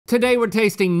Today we're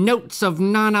tasting notes of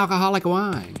non-alcoholic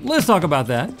wine. Let's talk about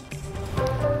that.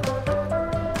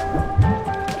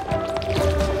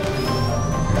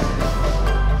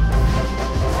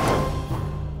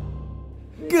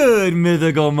 Good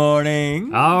mythical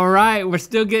morning. All right, we're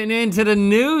still getting into the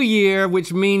new year,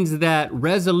 which means that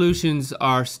resolutions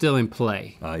are still in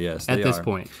play. Yes, at this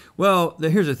point. Well,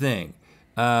 here's the thing.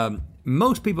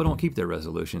 Most people don't keep their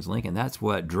resolutions, Lincoln. That's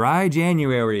what dry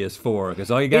January is for,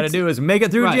 because all you gotta do is make it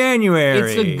through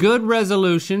January. It's a good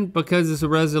resolution because it's a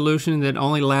resolution that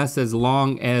only lasts as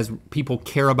long as people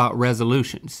care about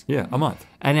resolutions. Yeah, a month.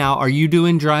 And now, are you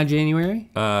doing dry January?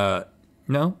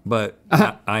 No, but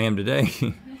I am today.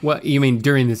 What, you mean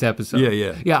during this episode?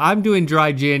 Yeah. Yeah, I'm doing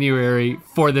dry January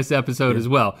for this episode as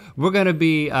well. We're gonna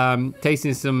be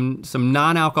tasting some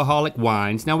non-alcoholic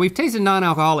wines. Now, we've tasted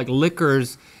non-alcoholic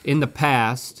liquors in the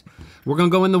past. We're gonna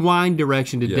go in the wine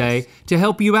direction today to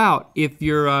help you out if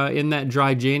you're in that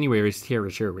dry January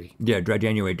territory. Yeah, dry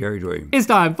January territory. It's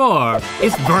time for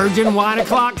It's Virgin Wine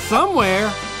O'Clock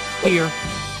somewhere here.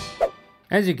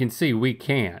 As you can see, we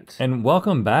can't. And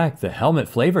welcome back, the Helmet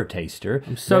Flavor Taster.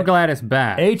 I'm so glad it's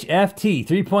back. HFT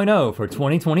 3.0 for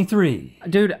 2023.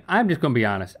 Dude, I'm just gonna be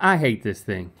honest. I hate this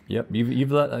thing. Yep,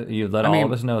 you've let all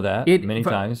of us know that many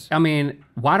times. I mean,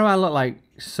 why do I look like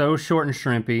so short and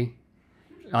shrimpy?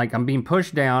 Like I'm being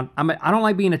pushed down. I don't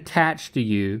like being attached to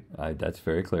you. That's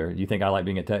very clear. You think I like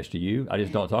being attached to you? I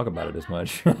just don't talk about it as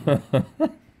much.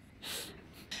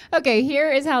 Okay, here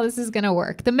is how this is gonna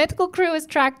work. The Mythical crew has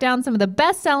tracked down some of the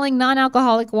best-selling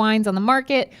non-alcoholic wines on the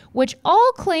market, which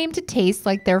all claim to taste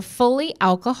like their fully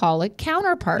alcoholic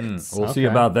counterparts. We'll see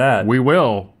about that. We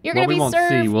will. You're gonna we be won't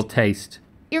served- see, we'll taste.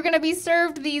 You're gonna be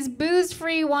served these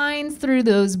booze-free wines through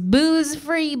those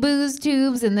booze-free booze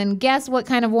tubes, and then guess what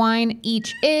kind of wine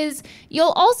each is.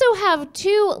 You'll also have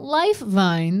 2 life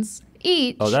vines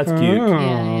each. Oh, that's cute.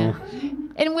 Yeah.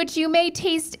 In which you may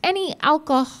taste any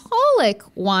alcoholic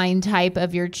wine type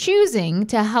of your choosing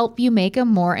to help you make a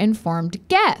more informed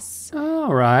guess.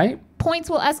 All right. Points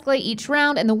will escalate each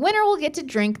round, and the winner will get to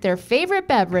drink their favorite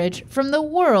beverage from the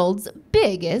world's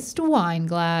biggest wine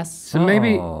glass. So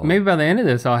maybe by the end of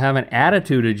this, I'll have an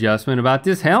attitude adjustment about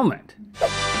this helmet.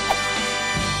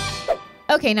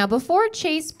 Okay, now before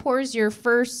Chase pours your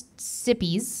first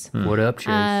sippies, What up, Chase?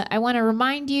 I want to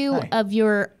remind you of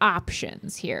your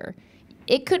options here.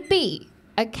 It could be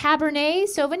a Cabernet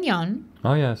Sauvignon,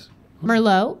 Oh, yes.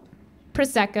 Merlot,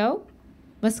 Prosecco,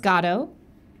 Moscato,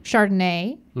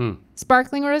 Chardonnay,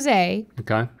 Sparkling Rosé,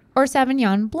 Okay. or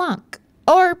Sauvignon Blanc,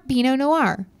 or Pinot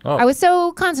Noir. Oh. I was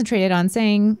so concentrated on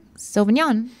saying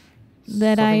Sauvignon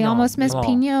that I Sauvignon almost missed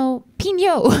Blanc.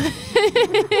 Pinot.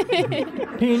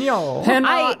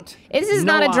 Pinot. This is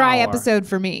not a dry Noir. episode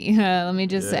for me. Let me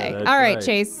just say. that's All right, right.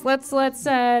 Chase, let's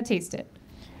taste it.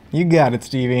 You got it,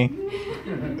 Stevie.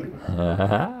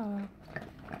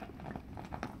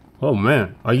 Oh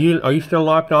man, are you still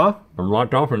locked off? I'm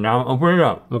locked off and now open it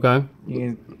up. Okay.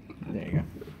 There you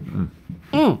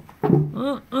go.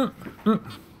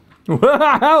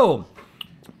 Wow!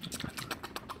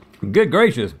 Good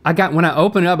gracious. When I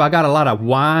open it up, I got a lot of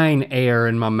wine air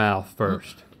in my mouth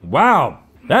first. Wow,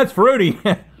 that's fruity.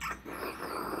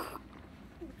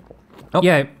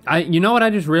 Yeah, you know what I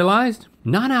just realized?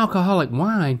 Non-alcoholic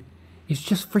wine is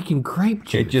just freaking grape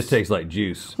juice. It just tastes like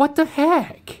juice. What the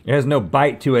heck? It has no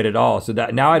bite to it at all. So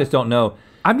that now I just don't know.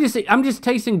 I'm just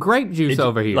tasting grape juice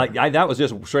over here. That was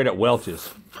just straight up Welch's.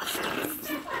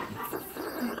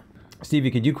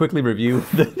 Stevie, could you quickly review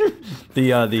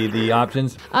the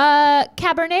options?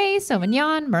 Cabernet,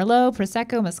 Sauvignon, Merlot,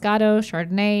 Prosecco, Moscato,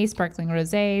 Chardonnay, Sparkling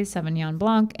Rosé, Sauvignon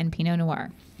Blanc, and Pinot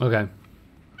Noir. Okay.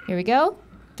 Here we go.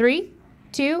 3,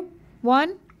 2,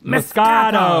 1.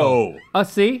 Moscato. Oh,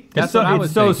 see? That's what I was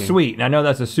it's so thinking. sweet. And I know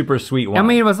that's a super sweet wine. I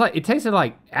mean, it tasted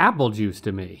like apple juice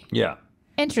to me. Yeah.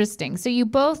 Interesting. So you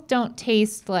both don't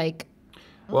taste like.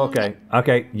 Well, okay.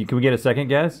 Okay. Can we get a second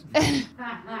guess?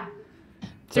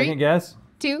 Second guess?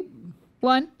 2,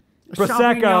 1.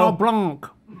 Prosecco. Sauvignon Blanc.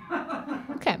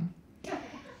 Okay.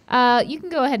 You can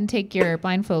go ahead and take your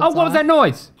blindfolds Oh, what was that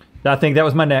noise? I think that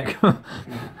was my neck.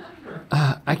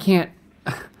 I can't.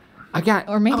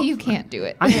 Or maybe you can't do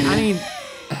it. I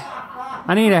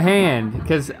need a hand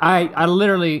because I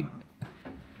literally.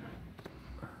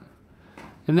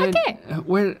 And then Okay.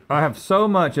 where I have so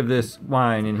much of this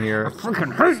wine in here.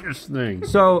 freaking hate this thing.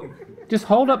 So Just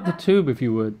hold up the tube if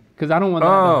you would, because I don't want.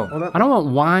 Oh. I don't want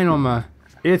wine on my.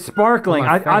 it's sparkling. On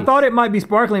my I face. thought it might be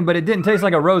sparkling, but it didn't taste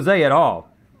like a rosé at all.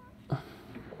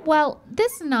 Well,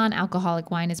 this non-alcoholic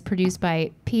wine is produced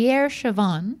by Pierre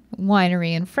Chavon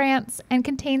Winery in France and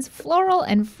contains floral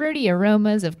and fruity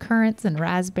aromas of currants and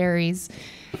raspberries.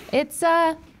 It's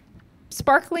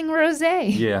sparkling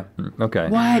rosé. Yeah, okay.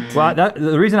 What? Well,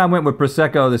 the reason I went with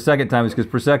Prosecco the second time is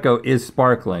because Prosecco is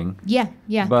sparkling. Yeah,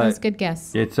 But that's a good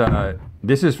guess. It's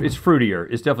it's fruitier.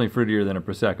 It's definitely fruitier than a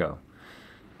Prosecco.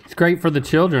 It's great for the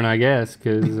children, I guess,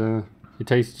 because it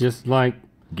tastes just like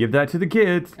Give that to the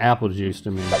kids. apple juice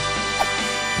to me.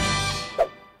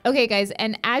 Okay, guys,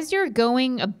 and as you're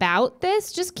going about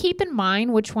this, just keep in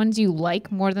mind which ones you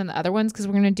like more than the other ones, because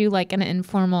we're going to do like an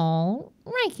informal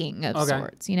ranking of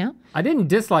sorts, you know? I didn't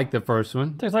dislike the first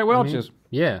one. Tastes like Welch's.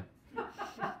 Yeah.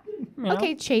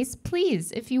 Okay, Chase,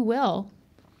 please, if you will.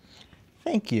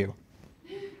 Thank you.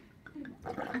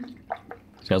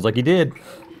 Sounds like he did.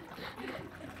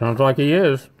 Sounds like he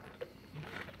is.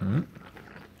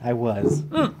 I was.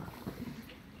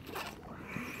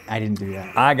 I didn't do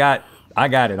that. I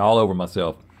got it all over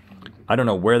myself. I don't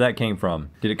know where that came from.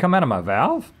 Did it come out of my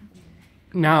valve?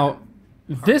 Now,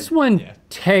 this one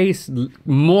tastes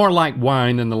more like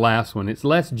wine than the last one. It's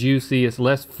less juicy. It's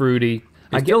less fruity.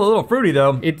 It's still a little fruity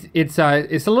though. It's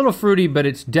a little fruity, but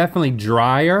it's definitely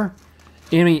drier.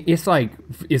 I mean,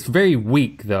 it's very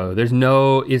weak though.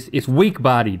 It's weak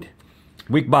bodied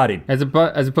Weak bodied. as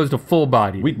opposed to full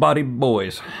bodied. Weak bodied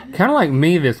boys. Kind of like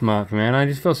me this month, man. I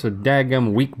just feel so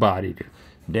daggum weak bodied.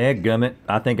 Dadgummit,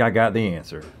 I think I got the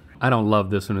answer. I don't love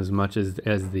this one as much as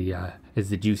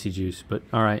the juicy juice, but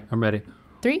all right, I'm ready.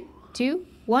 3, 2,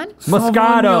 1.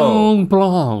 Moscato. Sauvignon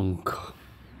Blanc.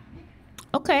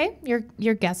 Okay,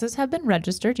 your guesses have been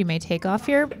registered. You may take off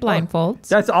your blindfolds.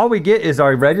 That's all we get is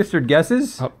our registered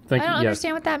guesses? Oh, thank I you. don't Yes.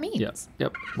 understand what that means.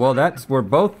 Yep. Well, we're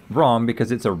both wrong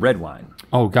because it's a red wine.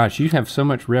 Oh gosh, you have so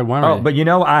much red wine. Oh, already. but you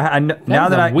know, I now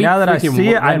is a that weak I freaking see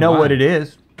it, I red know what wine. it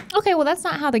is. Okay, well, that's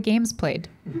not how the game's played.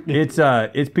 It's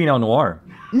Pinot Noir.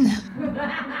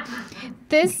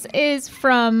 This is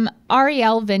from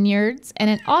Ariel Vineyards, and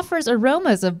it offers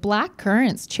aromas of black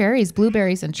currants, cherries,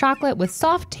 blueberries, and chocolate with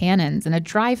soft tannins and a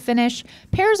dry finish.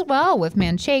 Pairs well with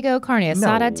manchego, carne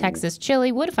asada, No. Texas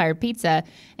chili, wood-fired pizza,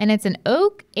 and it's an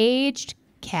oak-aged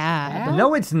cab.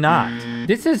 No, it's not.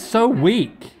 This is so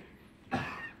weak.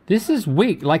 This is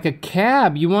weak. Like a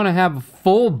cab, you want to have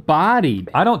full bodied.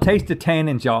 I don't taste the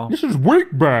tannins, y'all. This is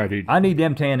weak bodied. I need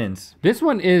them tannins. This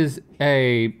one is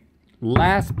a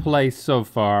last place so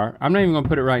far. I'm not even gonna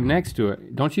put it right next to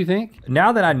it. Don't you think?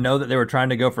 Now that I know that they were trying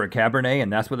to go for a Cabernet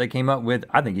and that's what they came up with,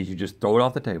 I think you should just throw it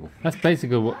off the table. That's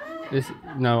basically what this.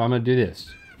 No, I'm gonna do this.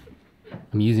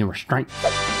 I'm using restraint.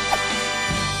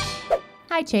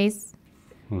 Hi, Chase.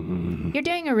 You're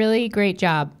doing a really great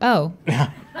job. Oh,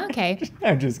 okay.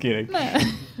 I'm just kidding.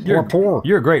 You're poor.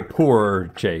 You're a great pourer,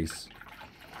 Chase.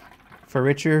 For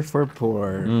richer, for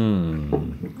poor.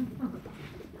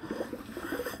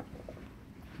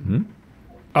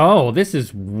 Oh, this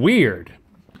is weird.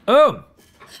 Oh,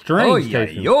 Strange. yeah,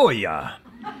 tasting. yeah.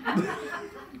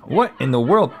 What in the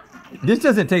world? This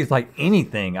doesn't taste like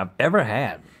anything I've ever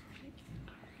had.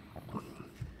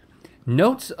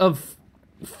 Notes of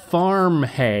farm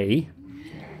hay.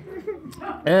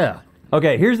 Yeah.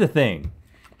 Okay, here's the thing.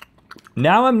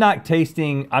 Now I'm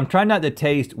trying not to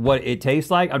taste what it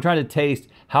tastes like. I'm trying to taste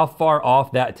how far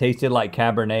off that tasted like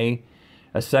Cabernet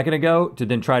a second ago to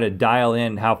then try to dial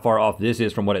in how far off this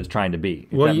is from what it's trying to be,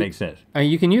 if that makes sense.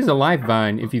 You can use a life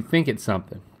vine if you think it's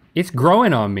something. It's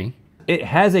growing on me. It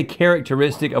has a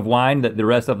characteristic of wine that the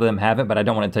rest of them haven't, but I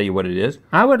don't want to tell you what it is.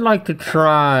 I would like to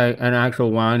try an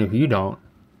actual wine if you don't.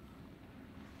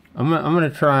 I'm gonna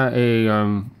try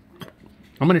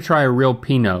a real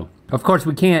Pinot. Of course,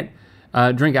 we can't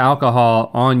drink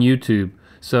alcohol on YouTube,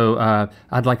 so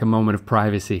I'd like a moment of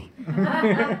privacy.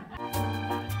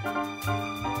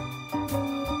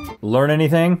 Learn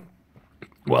anything?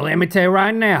 Well, let me tell you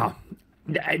right now,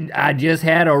 I just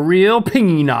had a real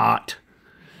Pinot.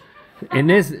 And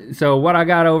this, so what I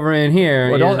got over in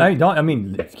here. Well,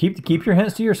 is- keep your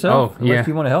hints to yourself. Oh, yeah. Unless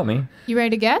you want to help me. You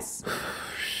ready to guess?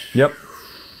 Yep.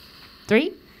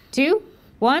 3, 2,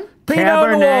 1. Pinot Noir.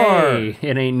 Cabernet.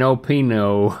 It ain't no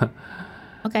Pinot.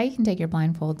 Okay, you can take your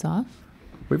blindfolds off.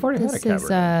 We've already This had a is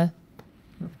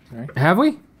Cabernet. Have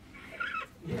we?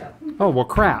 Yeah. Oh, well,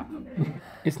 crap.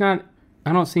 It's not,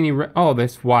 I don't see any, oh,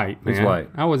 that's white, man. It's white.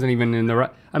 I wasn't even in the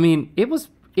right, I mean, it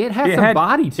had some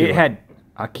body to it.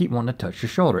 I keep wanting to touch your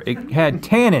shoulder. It had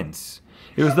tannins.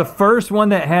 It was the first one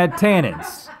that had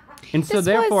tannins. And so This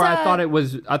therefore,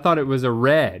 was, I thought it was a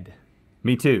red,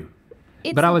 Me too.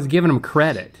 It's, but I was giving him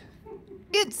credit.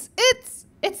 It's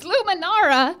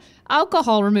Luminara.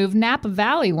 alcohol removed Napa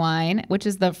Valley wine, which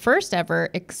is the first ever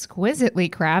exquisitely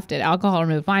crafted alcohol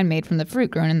removed wine made from the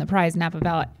fruit grown in the prized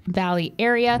Napa Valley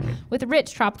area with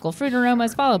rich tropical fruit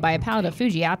aromas, followed by a palette of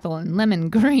Fuji apple and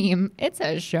lemon cream. It's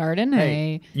a Chardonnay.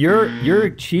 Hey, your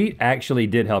cheat actually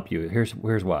did help you. Here's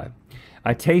why.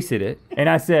 I tasted it and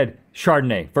I said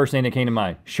Chardonnay. First thing that came to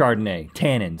mind, Chardonnay,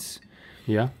 tannins.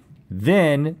 Yeah.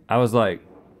 Then I was like,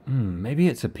 maybe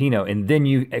it's a Pinot. And then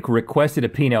you requested a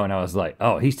Pinot and I was like,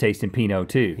 oh, he's tasting Pinot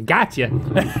too. Gotcha.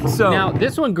 So Now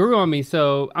this one grew on me,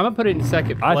 so I'm gonna put it in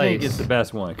second place. I think it's the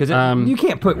best one. Because you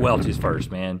can't put Welch's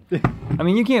first, man. I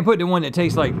mean, you can't put the one that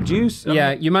tastes like juice. I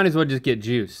Yeah, mean, you might as well just get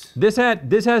juice. this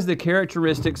has the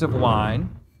characteristics of wine.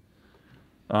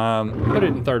 Put it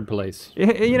in third place.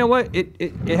 You know what?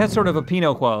 It has sort of a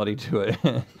Pinot quality to it.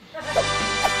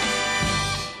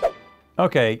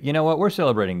 Okay, you know what? We're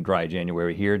celebrating dry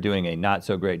January here, doing a not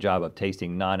so great job of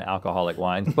tasting non-alcoholic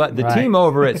wines. But the team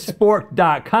over at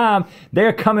sport.com,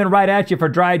 they're coming right at you for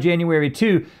dry January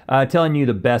too, telling you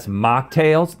the best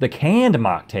mocktails, the canned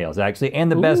mocktails actually,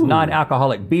 and the best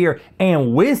non-alcoholic beer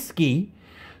and whiskey.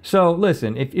 So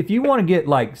listen, if you want to get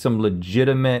like some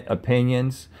legitimate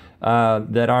opinions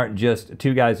that aren't just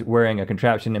two guys wearing a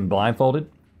contraption and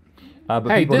blindfolded, but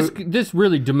Hey, people this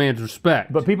really demands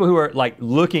respect. but people who are like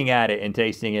looking at it and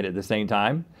tasting it at the same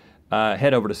time,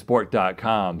 head over to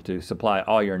sport.com to supply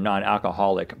all your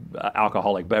non-alcoholic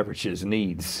alcoholic beverages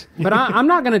needs. But I'm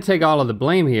not gonna take all of the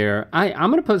blame here. I'm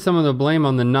gonna put some of the blame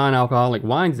on the non-alcoholic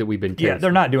wines that we've been tasting. Yeah,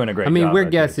 they're not doing a great job. I mean, we're at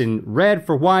this. guessing red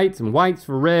for whites and whites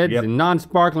for reds Yep. and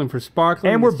non-sparkling for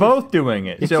sparkling. And we're It's just- both doing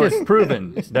it, so it's just-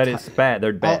 proven that it's bad.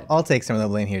 They're bad. I'll take some of the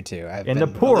blame here too. And the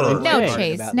poor- No, Hey.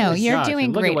 Chase. about No, this. you're Gosh, doing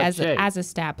and look at great what as Chase-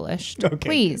 established. Okay.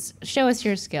 Please show us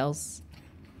your skills.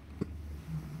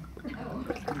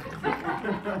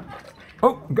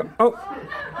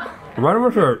 Right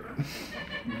over here.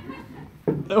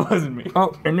 That wasn't me.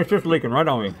 Oh, and it's just leaking right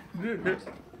on me.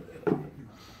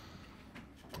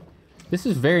 This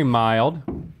is very mild.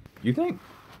 You think?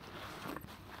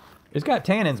 It's got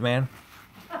tannins, man.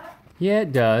 Yeah,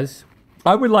 it does.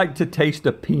 I would like to taste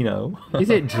a Pinot. Is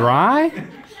it dry?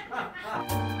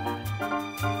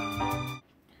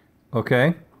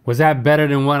 Okay. Was that better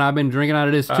than what I've been drinking out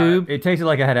of this tube? It tasted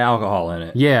like it had alcohol in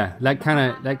it. Yeah, that kind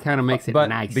of makes it But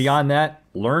nice. beyond that,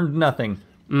 learned nothing.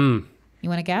 You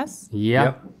want to guess?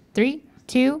 Yep. 3,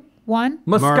 2, 1.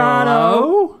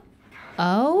 Moscato.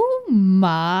 Oh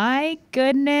my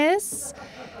goodness.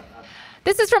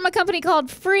 This is from a company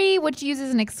called Free, which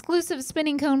uses an exclusive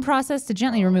spinning cone process to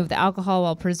gently remove the alcohol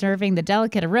while preserving the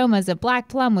delicate aromas of black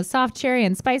plum with soft cherry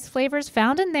and spice flavors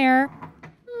found in their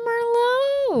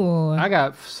Merlot. I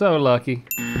got so lucky.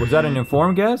 Was that an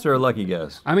informed guess or a lucky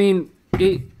guess? I mean,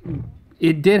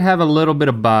 it did have a little bit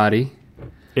of body.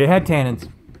 It had tannins.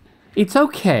 It's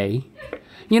okay.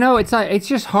 You know, it's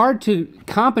just hard to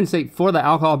compensate for the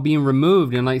alcohol being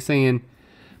removed and like saying,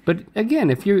 but again,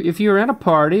 if you're at a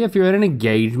party, if you're at an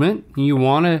engagement, you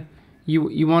wanna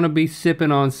be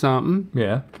sipping on something.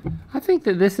 Yeah. I think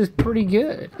that this is pretty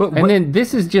good. But and then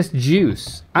this is just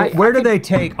juice. Where do they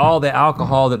take all the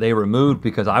alcohol that they removed?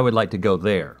 Because I would like to go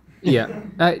there. Yeah,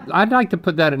 I'd like to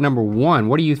put that at number 1.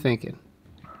 What are you thinking?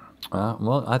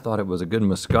 Well, I thought it was a good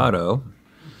Moscato.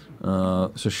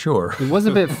 So sure. It was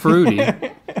a bit fruity.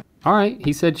 All right,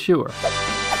 he said sure.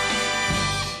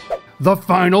 The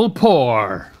final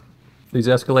pour. These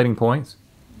escalating points?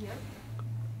 Yep.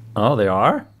 Oh, they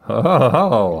are?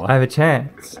 Oh, I have a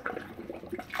chance.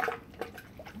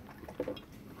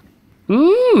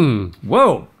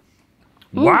 Whoa.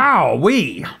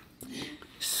 Wow-wee.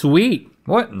 Sweet.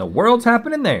 What in the world's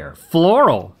happening there?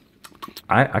 Floral.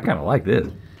 I kind of like this.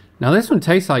 Now this one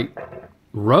tastes like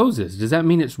roses. Does that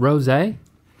mean it's rosé?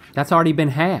 That's already been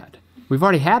had. We've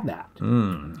already had that.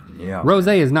 Yeah.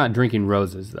 Rosé is not drinking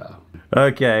roses though.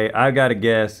 Okay, I got to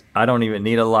guess. I don't even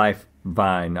need a life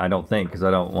vine, I don't think, because I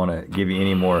don't want to give you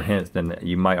any more hints than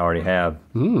you might already have.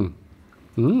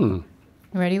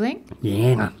 Ready, Link?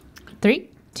 Yeah. 3,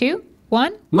 2,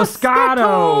 1.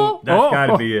 Moscato! That's got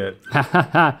to be it.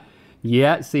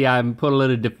 Yeah, see, I put a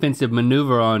little defensive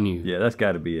maneuver on you. Yeah, that's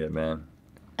got to be it, man.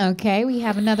 Okay, we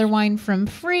have another wine from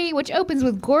Free, which opens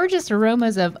with gorgeous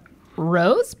aromas of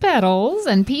rose petals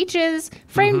and peaches,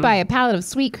 framed by a palette of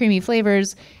sweet, creamy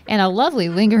flavors and a lovely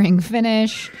lingering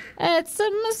finish. It's a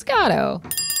Moscato.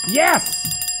 Yes!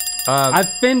 I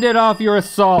fended off your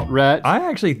assault, Rhett. I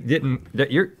actually didn't.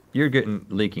 You're getting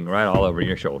leaking right all over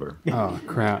your shoulder. Oh,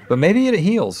 crap. But maybe it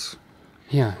heals.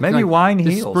 Yeah. it's Maybe wine the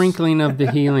heals. sprinkling of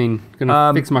the healing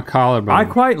gonna fix my collarbone. I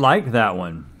quite like that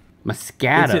one.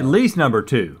 Moscato. It's at least number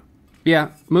 2. Yeah,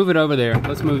 move it over there.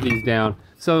 Let's move these down.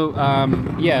 So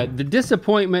yeah, the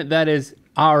disappointment that is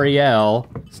Ariel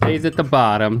stays at the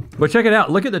bottom. But check it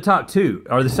out, look at the top two,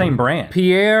 are the same brand.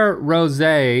 Pierre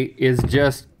Rosé is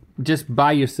just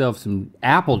buy yourself some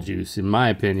apple juice, in my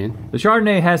opinion. The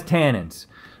Chardonnay has tannins.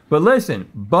 But listen,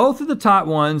 both of the top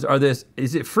ones are this,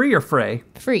 is it free or fray?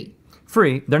 Free.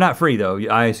 Free, they're not free though.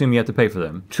 I assume you have to pay for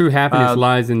them. True happiness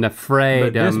lies in the But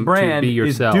freedom this brand to be is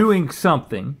yourself. doing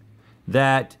something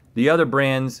that the other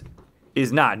brands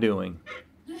is not doing.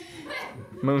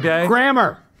 Okay?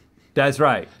 Grammar. That's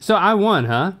right. So I won,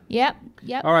 huh? Yep.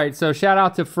 All right, so shout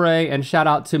out to Frey and shout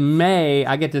out to May.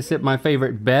 I get to sip my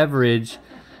favorite beverage,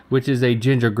 which is a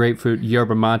ginger grapefruit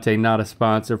yerba mate, not a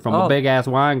sponsor, from a big ass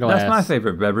wine glass. That's my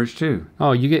favorite beverage too.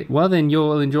 Oh, well then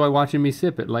you'll enjoy watching me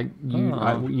sip it like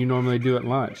you normally do at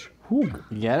lunch. Whew.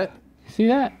 You get it? See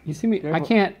that? You see me? I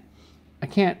can't. I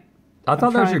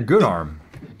thought that was your good arm.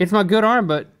 It's my good arm,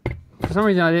 but for some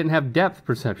reason I didn't have depth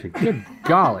perception. Good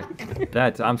golly.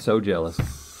 I'm so jealous.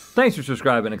 Thanks for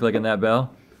subscribing and clicking that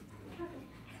bell.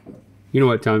 You know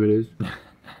what time it is?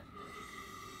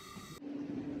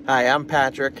 Hi, I'm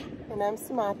Patrick, And I'm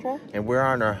Sumatra. and we're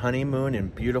on our honeymoon in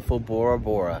beautiful Bora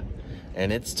Bora.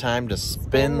 And it's time to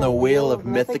spin the wheel of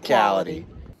mythicality.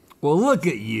 Well, look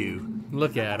at you.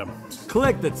 Look at him.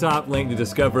 Click the top link to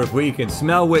discover if we can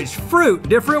smell which fruit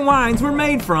different wines were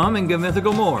made from and give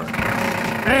Mythical more.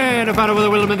 And to find out where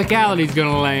the wheel of mythicality is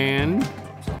gonna land.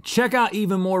 Check out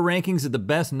even more rankings of the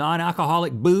best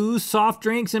non-alcoholic booze, soft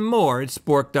drinks, and more at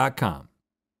spork.com.